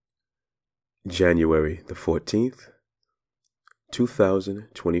January the 14th,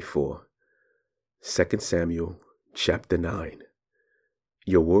 2024, 2 Samuel chapter 9.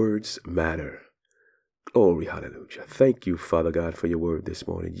 Your words matter. Glory, hallelujah. Thank you, Father God, for your word this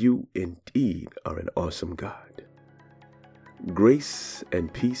morning. You indeed are an awesome God. Grace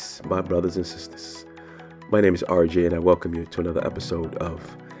and peace, my brothers and sisters. My name is RJ, and I welcome you to another episode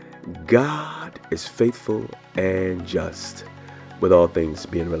of God is Faithful and Just, with all things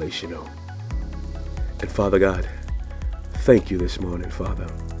being relational. And Father God, thank you this morning, Father.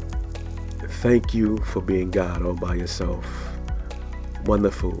 Thank you for being God all by yourself.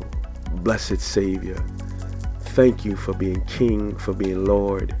 Wonderful, blessed Savior. Thank you for being King, for being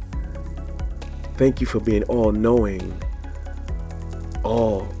Lord. Thank you for being all-knowing,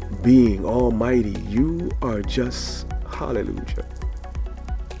 all-being, almighty. You are just, hallelujah.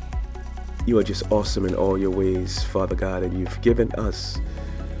 You are just awesome in all your ways, Father God, and you've given us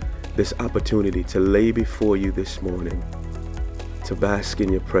this opportunity to lay before you this morning, to bask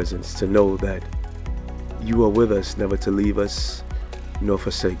in your presence, to know that you are with us, never to leave us nor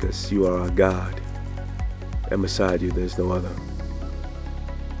forsake us. You are our God, and beside you there's no other.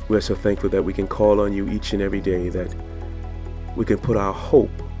 We are so thankful that we can call on you each and every day, that we can put our hope,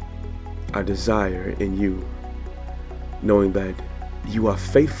 our desire in you, knowing that you are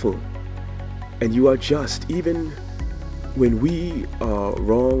faithful and you are just. Even when we are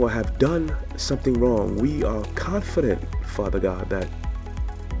wrong or have done something wrong, we are confident, Father God, that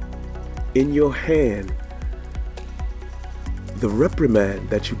in your hand, the reprimand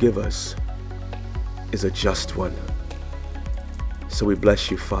that you give us is a just one. So we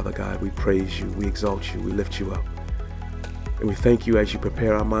bless you, Father God. We praise you. We exalt you. We lift you up. And we thank you as you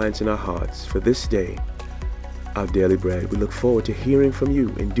prepare our minds and our hearts for this day, our daily bread. We look forward to hearing from you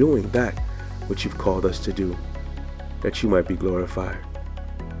and doing that which you've called us to do, that you might be glorified.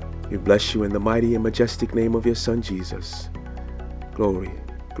 We bless you in the mighty and majestic name of your Son, Jesus. Glory,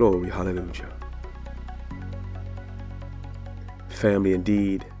 glory, hallelujah. Family,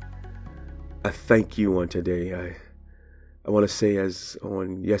 indeed, I thank you on today. I want to say, as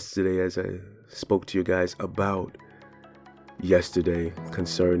on yesterday, as I spoke to you guys about yesterday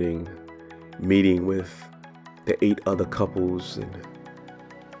concerning meeting with the 8 other couples, and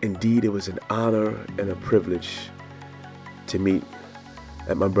indeed it was an honor and a privilege to meet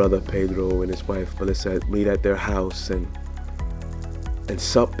at my brother Pedro and his wife Melissa, meet at their house and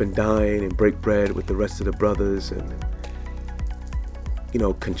sup and dine and break bread with the rest of the brothers, and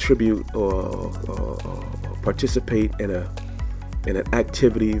contribute or participate in an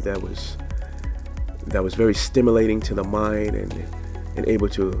activity that was very stimulating to the mind and able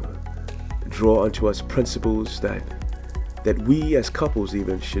to draw unto us principles that we as couples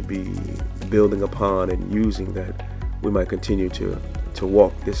even should be building upon and using, that we might continue to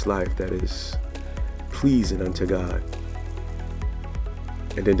walk this life that is pleasing unto God.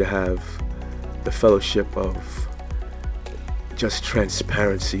 And then to have the fellowship of just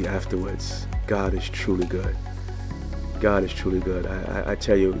transparency afterwards. God is truly good. God is truly good. I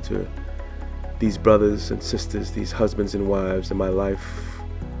tell you, to these brothers and sisters, these husbands and wives in my life,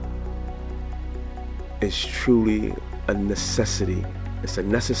 is truly a necessity. It's a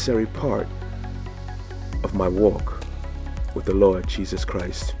necessary part of my walk with the Lord Jesus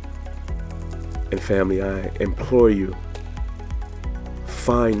Christ. And family, I implore you,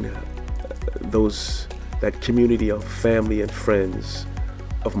 find that community of family and friends,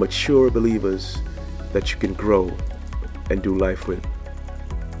 of mature believers that you can grow and do life with.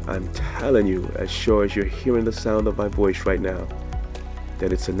 I'm telling you, as sure as you're hearing the sound of my voice right now,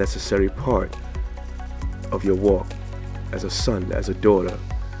 that it's a necessary part of your walk as a son, as a daughter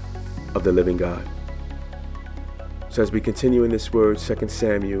of the living God. So as we continue in this word, 2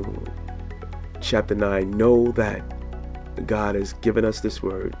 Samuel chapter 9, know that God has given us this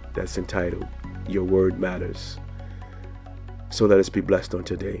word that's entitled, Your Word Matters. So let us be blessed on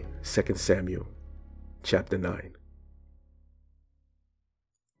today. 2 Samuel chapter 9.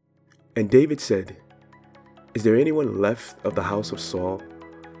 And David said, Is there anyone left of the house of Saul,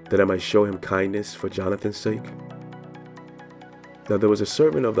 that I might show him kindness for Jonathan's sake? Now there was a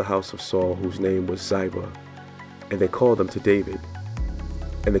servant of the house of Saul whose name was Ziba, and they called him to David.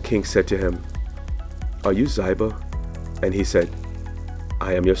 And the king said to him, Are you Ziba? And he said,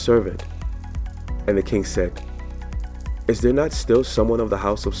 I am your servant. And the king said, Is there not still someone of the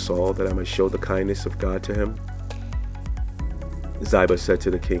house of Saul, that I might show the kindness of God to him? Ziba said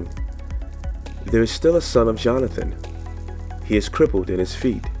to the king, There is still a son of Jonathan. He is crippled in his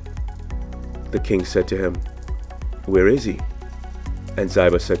feet. The king said to him, Where is he? And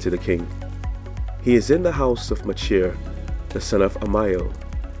Ziba said to the king, He is in the house of Machir, the son of Amiel,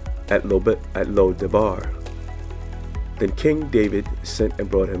 at Lo-debar. Then King David sent and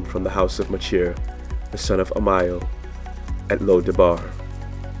brought him from the house of Machir, the son of Amiel, at Lo-debar.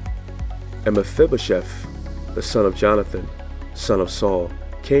 And Mephibosheth, the son of Jonathan, son of Saul,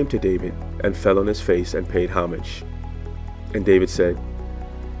 came to David and fell on his face and paid homage. And David said,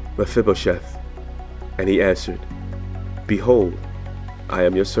 Mephibosheth. And he answered, Behold, I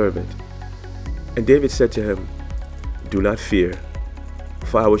am your servant. And David said to him, Do not fear,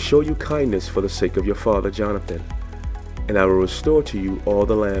 for I will show you kindness for the sake of your father Jonathan, and I will restore to you all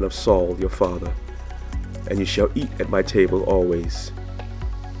the land of Saul your father, and you shall eat at my table always.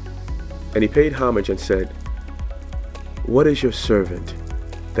 And he paid homage and said, What is your servant,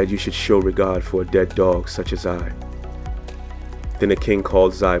 that you should show regard for a dead dog such as I? Then the king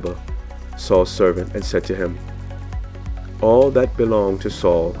called Ziba, Saul's servant, and said to him, All that belonged to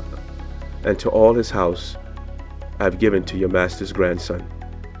Saul, and to all his house, I have given to your master's grandson.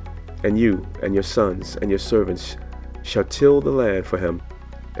 And you and your sons and your servants shall till the land for him,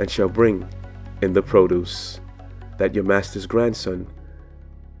 and shall bring in the produce, that your master's grandson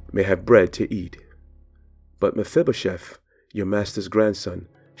may have bread to eat. But Mephibosheth, your master's grandson,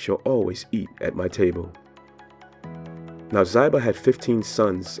 shall always eat at my table. Now Ziba had 15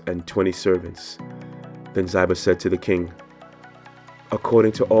 sons and 20 servants. Then Ziba said to the king,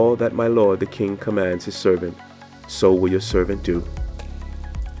 According to all that my lord the king commands his servant, so will your servant do.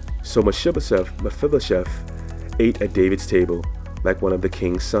 So Mephibosheth ate at David's table like one of the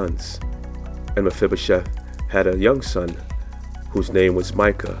king's sons. And Mephibosheth had a young son, whose name was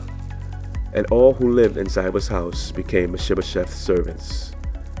Micah. And all who lived in Ziba's house became Mephibosheth's servants.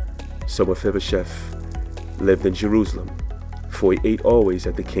 So Mephibosheth lived in Jerusalem, for he ate always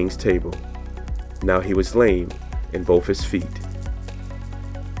at the king's table. Now he was lame in both his feet.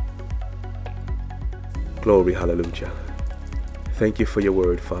 Glory, hallelujah. Thank you for your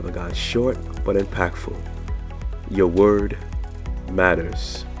word, Father God. Short but impactful. Your word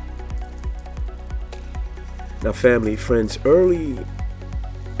matters. Now, family, friends, early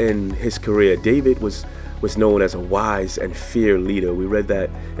in his career, David was known as a wise and feared leader. We read that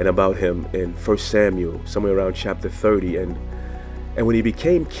and about him in 1 Samuel, somewhere around chapter 30. And when he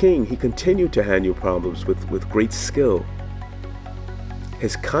became king, he continued to handle problems with great skill.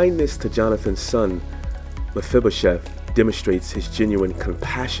 His kindness to Jonathan's son, Mephibosheth, demonstrates his genuine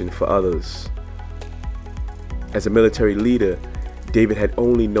compassion for others. As a military leader, David had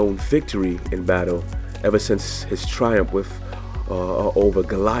only known victory in battle ever since his triumph over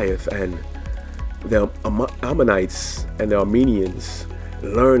Goliath, and the Ammonites and the Armenians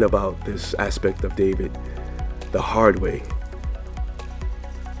learn about this aspect of David the hard way.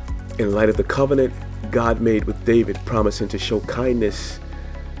 In light of the covenant God made with David, promising to show kindness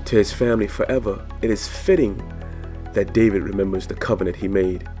to his family forever, it is fitting that David remembers the covenant he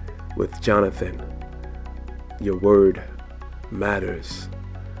made with Jonathan. Your word matters.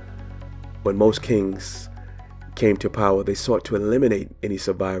 When most kings came to power, they sought to eliminate any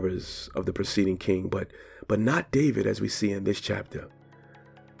survivors of the preceding king, but not David, as we see in this chapter.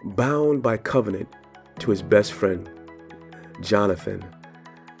 Bound by covenant to his best friend, Jonathan,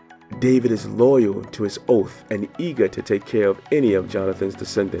 David is loyal to his oath and eager to take care of any of Jonathan's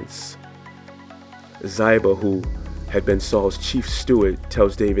descendants. Ziba, who had been Saul's chief steward,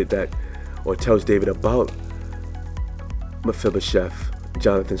 tells David about Mephibosheth,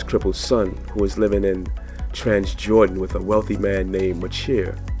 Jonathan's crippled son, who is living in Transjordan with a wealthy man named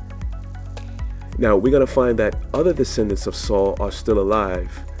Machir. Now, we're going to find that other descendants of Saul are still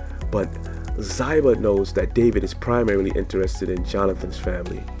alive, but Ziba knows that David is primarily interested in Jonathan's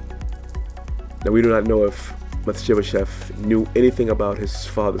family. Now, we do not know if Mephibosheth knew anything about his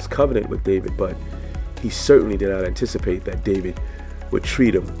father's covenant with David, but he certainly did not anticipate that David would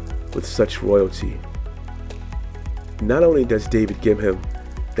treat him with such royalty. Not only does David give him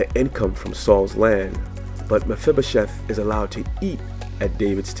the income from Saul's land, but Mephibosheth is allowed to eat at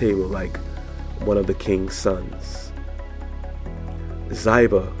David's table like one of the king's sons.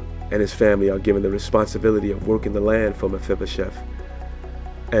 Ziba and his family are given the responsibility of working the land for Mephibosheth.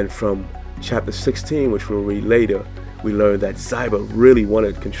 And from chapter 16, which we'll read later, we learn that Ziba really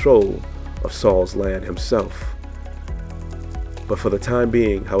wanted control of Saul's land himself. But for the time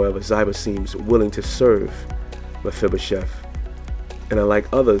being, however, Ziba seems willing to serve Mephibosheth. And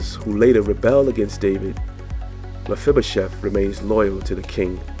unlike others who later rebelled against David, Mephibosheth remains loyal to the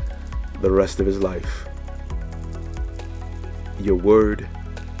king the rest of his life. Your word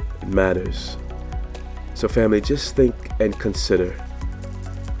matters. So family, just think and consider,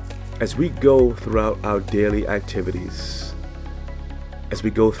 as we go throughout our daily activities, as we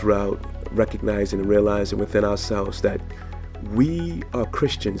go throughout recognizing and realizing within ourselves that we are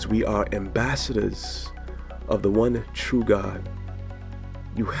Christians. We are ambassadors of the one true God.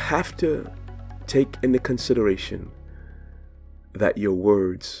 You have to take into consideration that your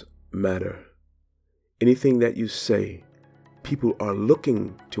words matter. Anything that you say, people are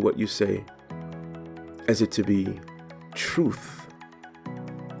looking to what you say as it to be truth,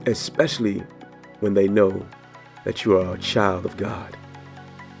 especially when they know that you are a child of God.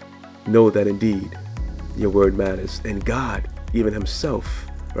 Know that indeed your word matters, and God, even himself,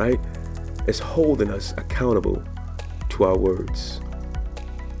 right, is holding us accountable to our words.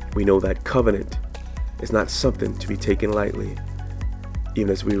 We know that covenant is not something to be taken lightly.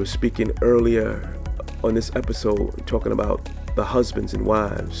 Even as we were speaking earlier on this episode, talking about the husbands and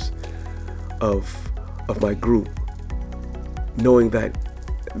wives of my group, knowing that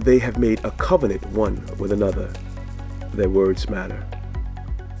they have made a covenant one with another, their words matter.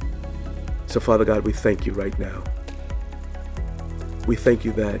 So Father God, we thank you right now. We thank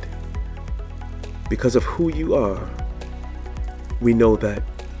you that because of who you are, we know that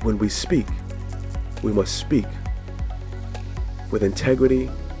when we speak, we must speak with integrity,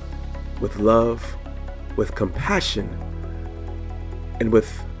 with love, with compassion, and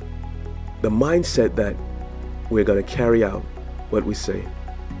with the mindset that we're going to carry out what we say.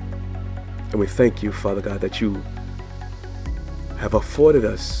 And we thank you, Father God, that you have afforded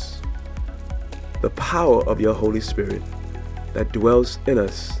us the power of your Holy Spirit that dwells in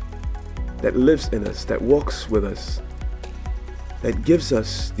us, that lives in us, that walks with us, that gives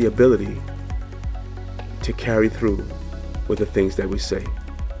us the ability to carry through with the things that we say.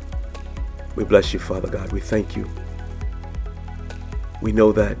 We bless you, Father God. We thank you. We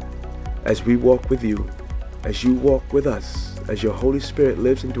know that as we walk with you, as you walk with us, as your Holy Spirit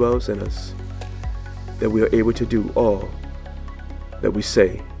lives and dwells in us, that we are able to do all that we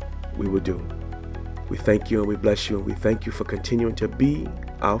say we will do. We thank you and we bless you, and we thank you for continuing to be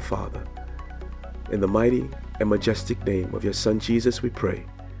our Father. In the mighty and majestic name of your Son Jesus we pray.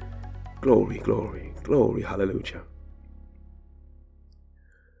 Glory, glory, glory, hallelujah.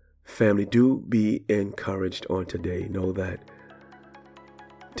 Family, do be encouraged on today. Know that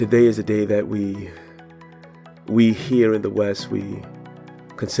today is a day that we here in the West, we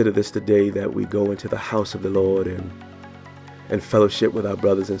consider this the day that we go into the house of the Lord and fellowship with our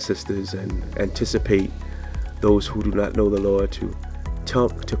brothers and sisters and anticipate those who do not know the Lord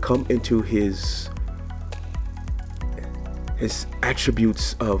to come into his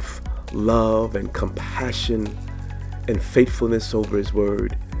attributes of love and compassion and faithfulness over his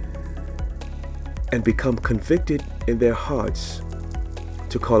word, and become convicted in their hearts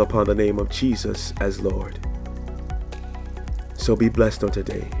to call upon the name of Jesus as Lord. So be blessed on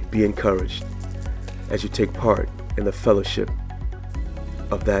today. Be encouraged as you take part in the fellowship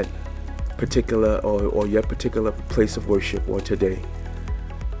of that particular or your particular place of worship on today.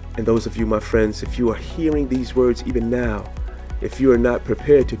 And those of you, my friends, if you are hearing these words even now, if you are not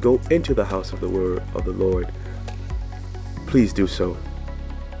prepared to go into the house of the word of the Lord, please do so.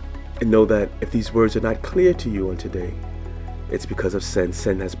 And know that if these words are not clear to you on today, it's because of sin.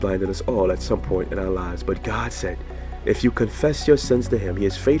 Sin has blinded us all at some point in our lives. But God said, if you confess your sins to him, he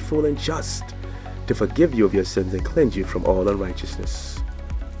is faithful and just to forgive you of your sins and cleanse you from all unrighteousness.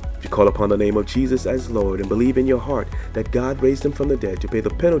 If you call upon the name of Jesus as Lord and believe in your heart that God raised him from the dead to pay the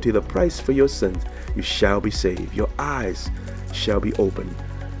penalty, the price for your sins, you shall be saved. Your eyes shall be opened.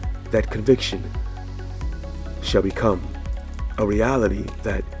 That conviction shall become a reality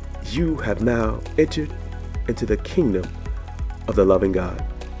that you have now entered into the kingdom of the loving God.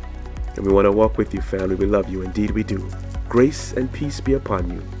 And we want to walk with you, family. We love you. Indeed we do. Grace and peace be upon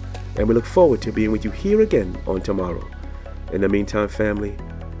you. And we look forward to being with you here again on tomorrow. In the meantime, family,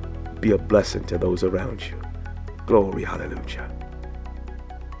 be a blessing to those around you. Glory, hallelujah.